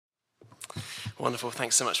Wonderful.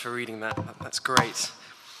 Thanks so much for reading that. That's great.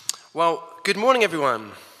 Well, good morning,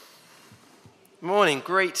 everyone. Morning.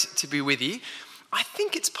 Great to be with you. I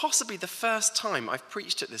think it's possibly the first time I've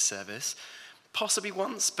preached at this service, possibly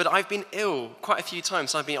once, but I've been ill quite a few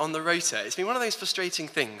times. I've been on the rota. It's been one of those frustrating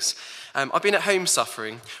things. I've been at home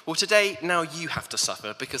suffering. Well, today, now you have to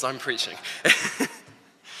suffer because I'm preaching.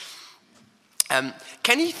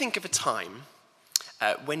 Can you think of a time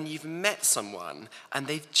when you've met someone and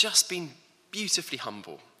they've just been beautifully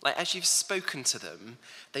humble? Like, as you've spoken to them,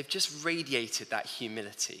 they've just radiated that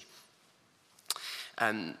humility.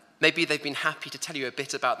 Maybe they've been happy to tell you a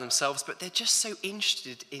bit about themselves, but they're just so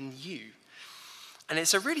interested in you. And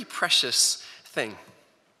it's a really precious thing.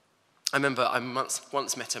 I remember I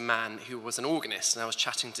once met a man who was an organist, and I was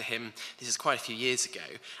chatting to him, this is quite a few years ago,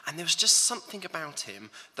 and there was just something about him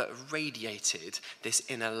that radiated this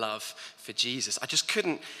inner love for Jesus. I just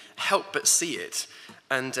couldn't help but see it.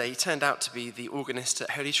 And he turned out to be the organist at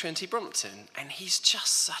Holy Trinity Brompton, and he's just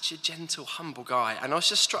such a gentle, humble guy, and I was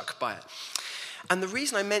just struck by it. And the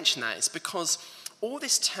reason I mention that is because all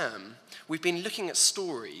this term, we've been looking at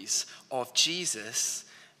stories of Jesus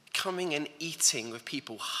coming and eating with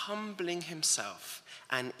people, humbling himself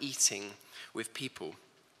and eating with people.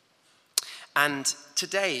 And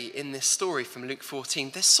today, in this story from Luke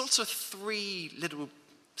 14, there's sort of three little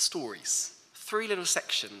stories, three little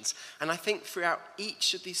sections. And I think throughout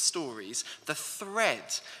each of these stories, the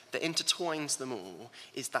thread that intertwines them all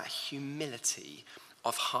is that humility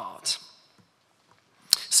of heart.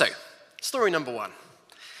 So, story number one.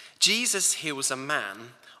 Jesus heals a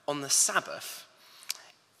man on the Sabbath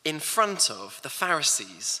in front of the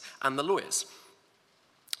Pharisees and the lawyers.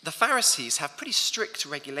 The Pharisees have pretty strict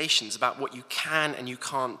regulations about what you can and you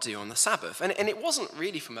can't do on the Sabbath. And it wasn't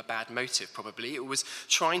really from a bad motive, probably. It was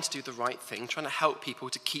trying to do the right thing, trying to help people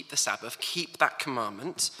to keep the Sabbath, keep that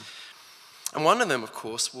commandment. And one of them, of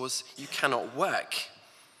course, was you cannot work.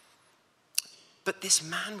 But this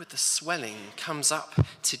man with the swelling comes up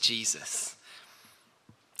to Jesus,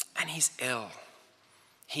 and he's ill.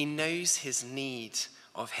 He knows his need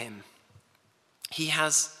of him. He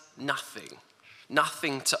has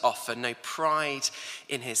nothing to offer, no pride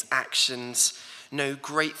in his actions, no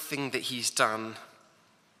great thing that he's done.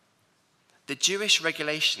 The Jewish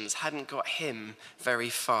regulations hadn't got him very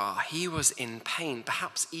far. He was in pain,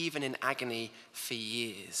 perhaps even in agony for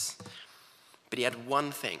years. But he had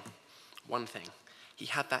one thing. He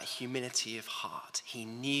had that humility of heart. He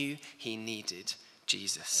knew he needed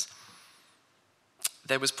Jesus.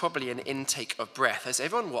 There was probably an intake of breath as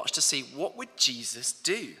everyone watched to see what would Jesus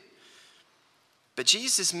do. But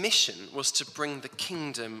Jesus' mission was to bring the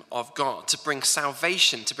kingdom of God, to bring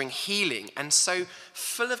salvation, to bring healing. And so,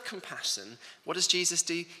 full of compassion, what does Jesus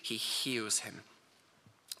do? He heals him.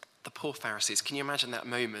 The poor Pharisees, can you imagine that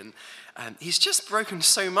moment? He's just broken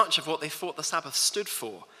so much of what they thought the Sabbath stood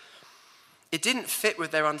for. It didn't fit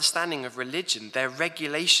with their understanding of religion, their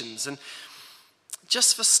regulations. And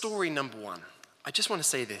just for story number one, I just want to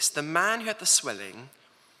say this. The man who had the swelling,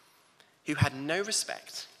 who had no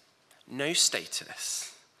respect, no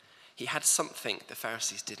status, he had something the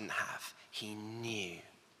Pharisees didn't have. He knew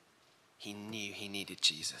he needed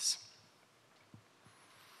Jesus.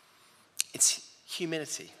 It's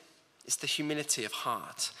humility. It's the humility of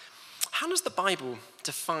heart. How does the Bible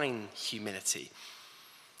define humility?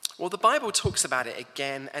 Well, the Bible talks about it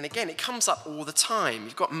again and again. It comes up all the time.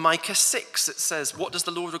 You've got Micah 6 that says, "What does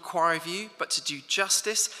the Lord require of you but to do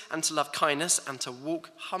justice and to love kindness and to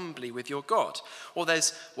walk humbly with your God?" Or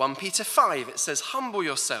there's 1 Peter 5. It says, "Humble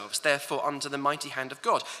yourselves, therefore, under the mighty hand of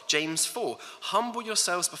God." James 4, "Humble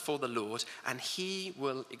yourselves before the Lord and he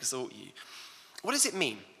will exalt you." What does it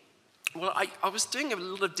mean? Well, I was doing a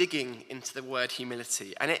lot of digging into the word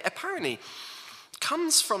humility, and it apparently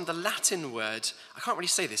comes from the Latin word, I can't really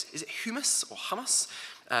say this, is it humus or hummus?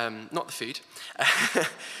 Not the food.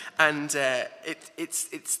 And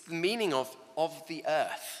it's the meaning of the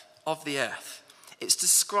earth. It's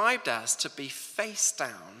described as to be face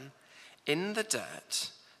down in the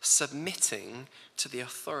dirt, submitting to the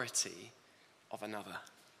authority of another.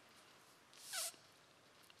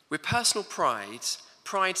 With personal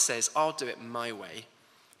pride says, I'll do it my way.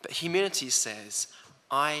 But humility says,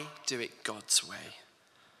 I do it God's way.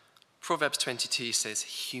 Proverbs 22 says,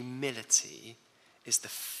 humility is the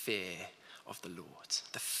fear of the Lord,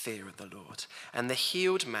 the fear of the Lord. And the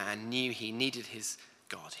healed man knew he needed his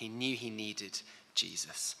God. He knew he needed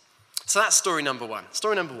Jesus. So that's story number one.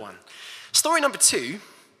 Story number two,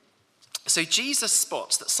 so Jesus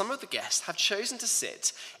spots that some of the guests have chosen to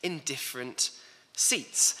sit in different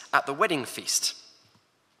seats at the wedding feast.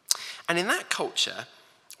 And in that culture,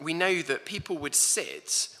 we know that people would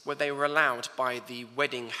sit where they were allowed by the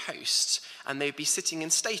wedding host, and they'd be sitting in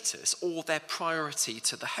status or their priority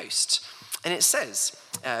to the host. And it says,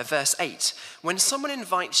 verse 8, when someone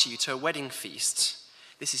invites you to a wedding feast,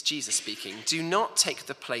 this is Jesus speaking, do not take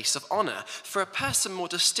the place of honor, for a person more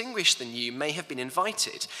distinguished than you may have been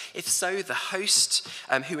invited. If so, the host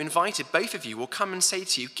who invited both of you will come and say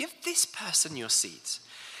to you, give this person your seat.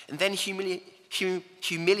 And then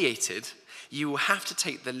humiliated, you will have to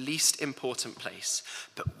take the least important place.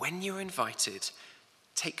 But when you're invited,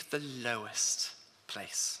 take the lowest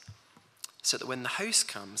place, so that when the host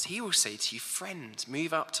comes, he will say to you, friend,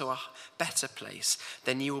 move up to a better place.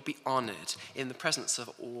 Then you will be honored in the presence of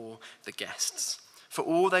all the guests. For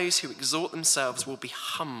all those who exalt themselves will be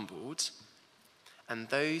humbled, and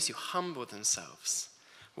those who humble themselves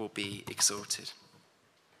will be exalted.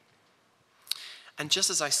 And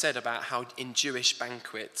just as I said about how in Jewish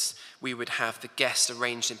banquets we would have the guests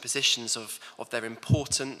arranged in positions of their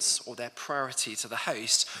importance or their priority to the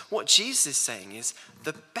host, what Jesus is saying is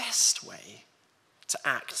the best way to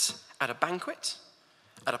act at a banquet,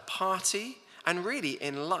 at a party, and really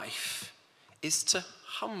in life is to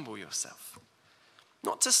humble yourself.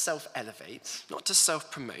 Not to self-elevate, not to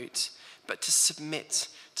self-promote, but to submit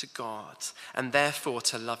to God, and therefore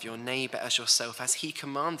to love your neighbor as yourself as he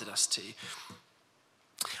commanded us to.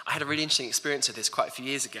 I had a really interesting experience of this quite a few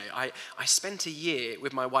years ago. I spent a year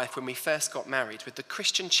with my wife when we first got married with the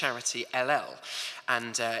Christian charity LL.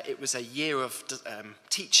 And it was a year of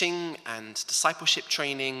teaching and discipleship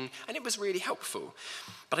training, and it was really helpful.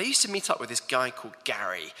 But I used to meet up with this guy called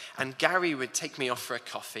Gary, and Gary would take me off for a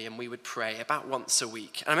coffee and we would pray about once a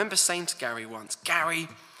week. And I remember saying to Gary once, Gary,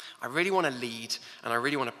 I really want to lead and I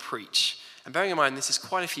really want to preach. And bearing in mind, this is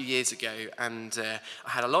quite a few years ago, and I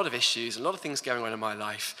had a lot of issues, a lot of things going on in my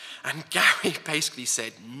life. And Gary basically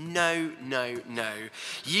said, no.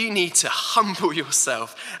 You need to humble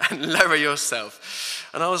yourself and lower yourself.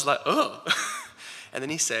 And I was like, oh. And then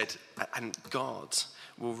he said, and God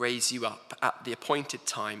will raise you up at the appointed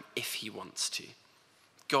time if he wants to.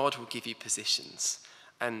 God will give you positions.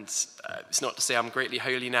 And it's not to say I'm greatly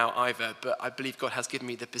holy now either, but I believe God has given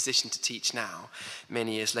me the position to teach now,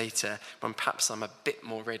 many years later, when perhaps I'm a bit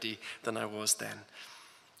more ready than I was then.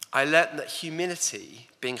 I learned that humility,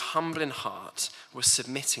 being humble in heart, was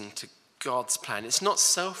submitting to God's plan. It's not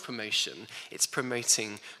self-promotion, it's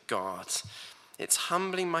promoting God. It's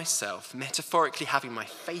humbling myself, metaphorically having my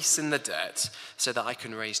face in the dirt so that I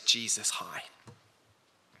can raise Jesus high.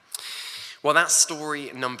 Well, that's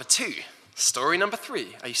story number 2. Story number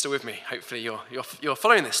 3. Are you still with me? Hopefully you're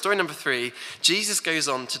following this. Story number 3, Jesus goes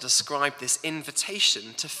on to describe this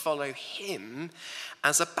invitation to follow him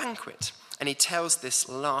as a banquet. And he tells this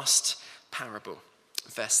last parable,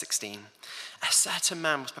 verse 16. A certain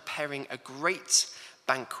man was preparing a great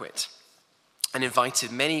banquet and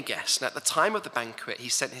invited many guests. And at the time of the banquet, he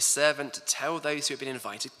sent his servant to tell those who had been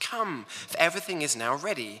invited, come, for everything is now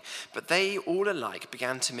ready. But they all alike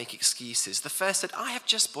began to make excuses. The first said, I have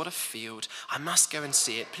just bought a field. I must go and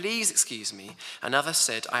see it. Please excuse me. Another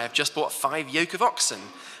said, I have just bought 5 yoke of oxen,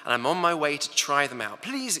 and I'm on my way to try them out.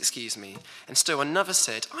 Please excuse me. And still another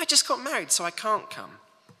said, I just got married, so I can't come.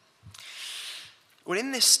 Well,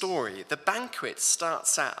 in this story, the banquet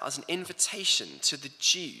starts out as an invitation to the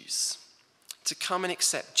Jews to come and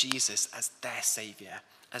accept Jesus as their Savior,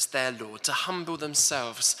 as their Lord, to humble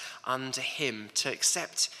themselves under him, to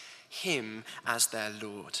accept him as their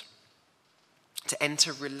Lord, to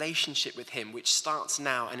enter relationship with him, which starts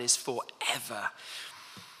now and is forever.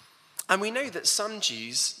 And we know that some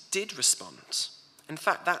Jews did respond. In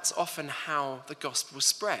fact, that's often how the gospel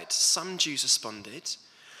spread. Some Jews responded,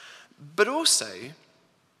 but also,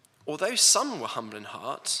 although some were humble in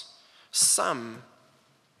heart, some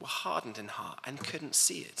were hardened in heart and couldn't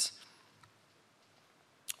see it.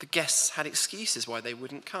 The guests had excuses why they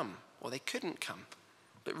wouldn't come, or they couldn't come.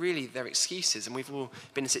 But really, they're excuses, and we've all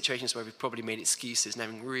been in situations where we've probably made excuses,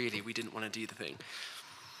 knowing really we didn't want to do the thing.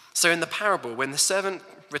 So in the parable, when the servant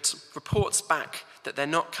reports back that they're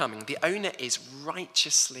not coming, the owner is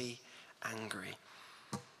righteously angry.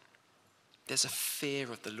 There's a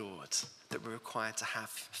fear of the Lord that we're required to have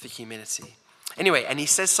for humility. Anyway, and he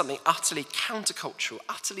says something utterly countercultural,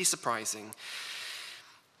 utterly surprising.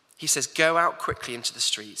 He says, go out quickly into the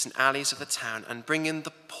streets and alleys of the town and bring in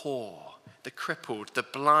the poor, the crippled, the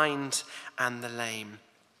blind, and the lame.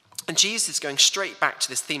 And Jesus is going straight back to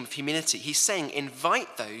this theme of humility. He's saying,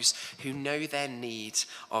 invite those who know their need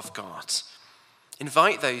of God.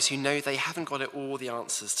 Invite those who know they haven't got all the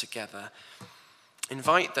answers together.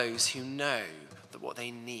 Invite those who know that what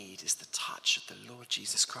they need is the touch of the Lord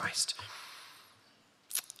Jesus Christ.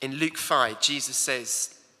 In Luke 5, Jesus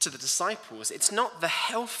says to the disciples, it's not the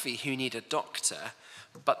healthy who need a doctor,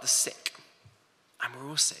 but the sick. And we're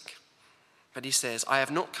all sick. But he says, I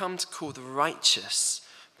have not come to call the righteous,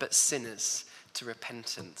 but sinners to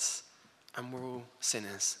repentance. And we're all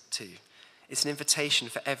sinners too. It's an invitation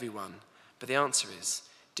for everyone. But the answer is,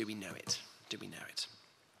 do we know it? Do we know it?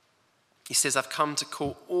 He says, I've come to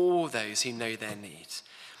call all those who know their need.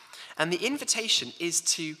 And the invitation is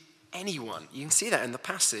to anyone. You can see that in the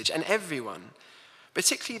passage, and everyone,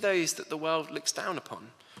 particularly those that the world looks down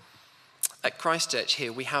upon. At Christchurch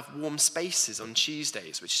here, we have warm spaces on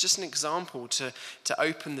Tuesdays, which is just an example to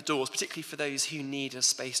open the doors, particularly for those who need a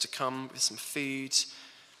space to come with some food.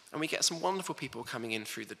 And we get some wonderful people coming in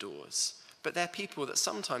through the doors. But they're people that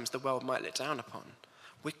sometimes the world might look down upon.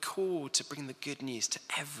 We're called to bring the good news to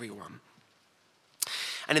everyone.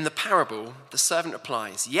 And in the parable, the servant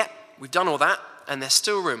replies, yep, we've done all that, and there's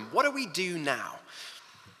still room. What do we do now?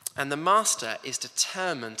 And the master is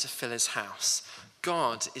determined to fill his house.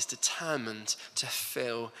 God is determined to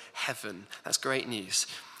fill heaven. That's great news.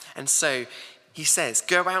 And so he says,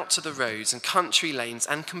 go out to the roads and country lanes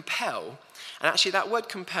and compel. And actually that word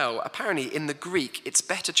compel, apparently in the Greek, it's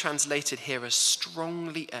better translated here as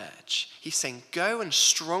strongly urge. He's saying, go and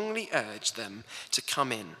strongly urge them to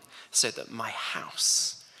come in so that my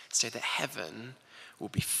house, so that heaven will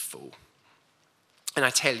be full. And I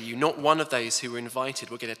tell you, not one of those who were invited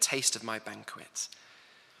will get a taste of my banquet.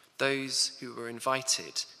 Those who were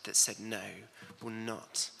invited that said no will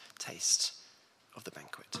not taste of the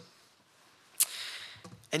banquet.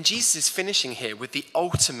 And Jesus is finishing here with the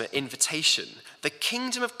ultimate invitation. The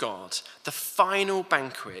kingdom of God, the final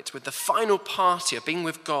banquet, with the final party of being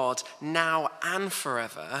with God now and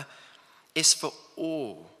forever, is for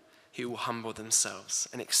all who will humble themselves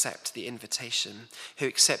and accept the invitation, who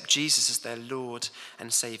accept Jesus as their Lord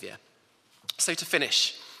and Saviour. So to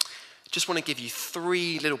finish, just want to give you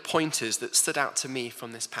 3 little pointers that stood out to me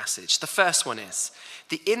from this passage. The first one is,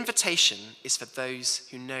 the invitation is for those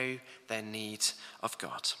who know their need of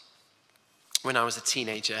God. When I was a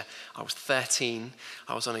teenager, I was 13,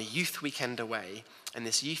 I was on a youth weekend away, and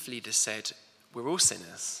this youth leader said, we're all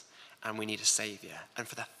sinners and we need a saviour. And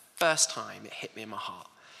for the first time, it hit me in my heart,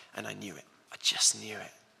 and I knew it. I just knew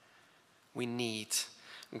it. We need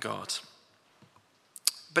God.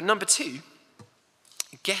 But number 2,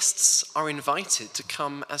 guests are invited to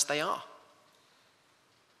come as they are.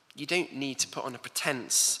 You don't need to put on a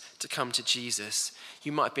pretense to come to Jesus.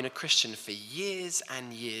 You might have been a Christian for years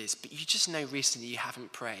and years, but you just know recently you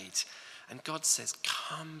haven't prayed. And God says,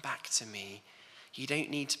 come back to me. You don't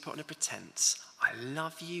need to put on a pretense. I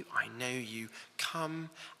love you. I know you. Come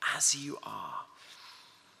as you are.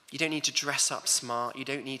 You don't need to dress up smart. You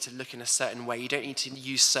don't need to look in a certain way. You don't need to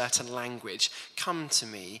use certain language. Come to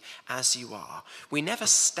me as you are. We never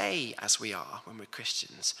stay as we are when we're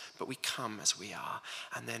Christians, but we come as we are.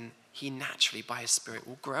 And then he naturally, by his Spirit,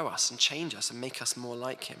 will grow us and change us and make us more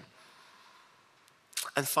like him.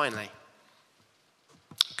 And finally,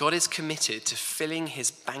 God is committed to filling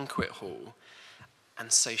his banquet hall,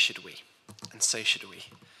 and so should we. And so should we.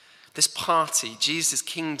 This party, Jesus'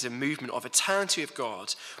 kingdom movement of eternity with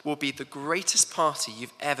God, will be the greatest party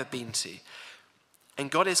you've ever been to. And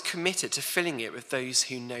God is committed to filling it with those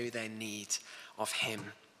who know their need of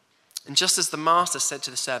him. And just as the master said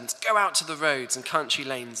to the servants, go out to the roads and country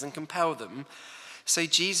lanes and compel them, so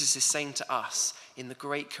Jesus is saying to us in the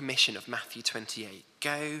Great Commission of Matthew 28,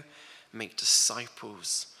 go make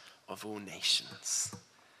disciples of all nations.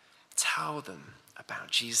 Tell them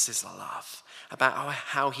about Jesus' love, about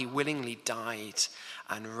how he willingly died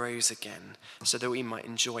and rose again so that we might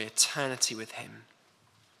enjoy eternity with him.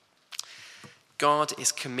 God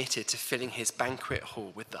is committed to filling his banquet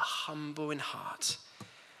hall with the humble in heart,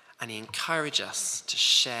 and he encourages us to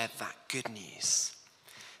share that good news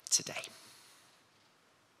today.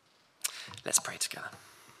 Let's pray together.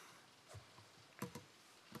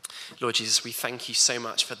 Lord Jesus, we thank you so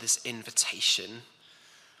much for this invitation.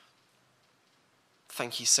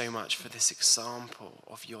 Thank you so much for this example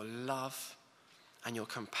of your love and your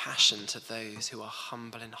compassion to those who are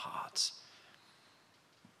humble in heart.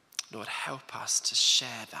 Lord, help us to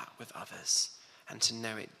share that with others and to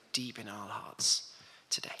know it deep in our hearts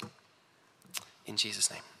today. In Jesus'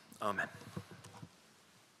 name, amen.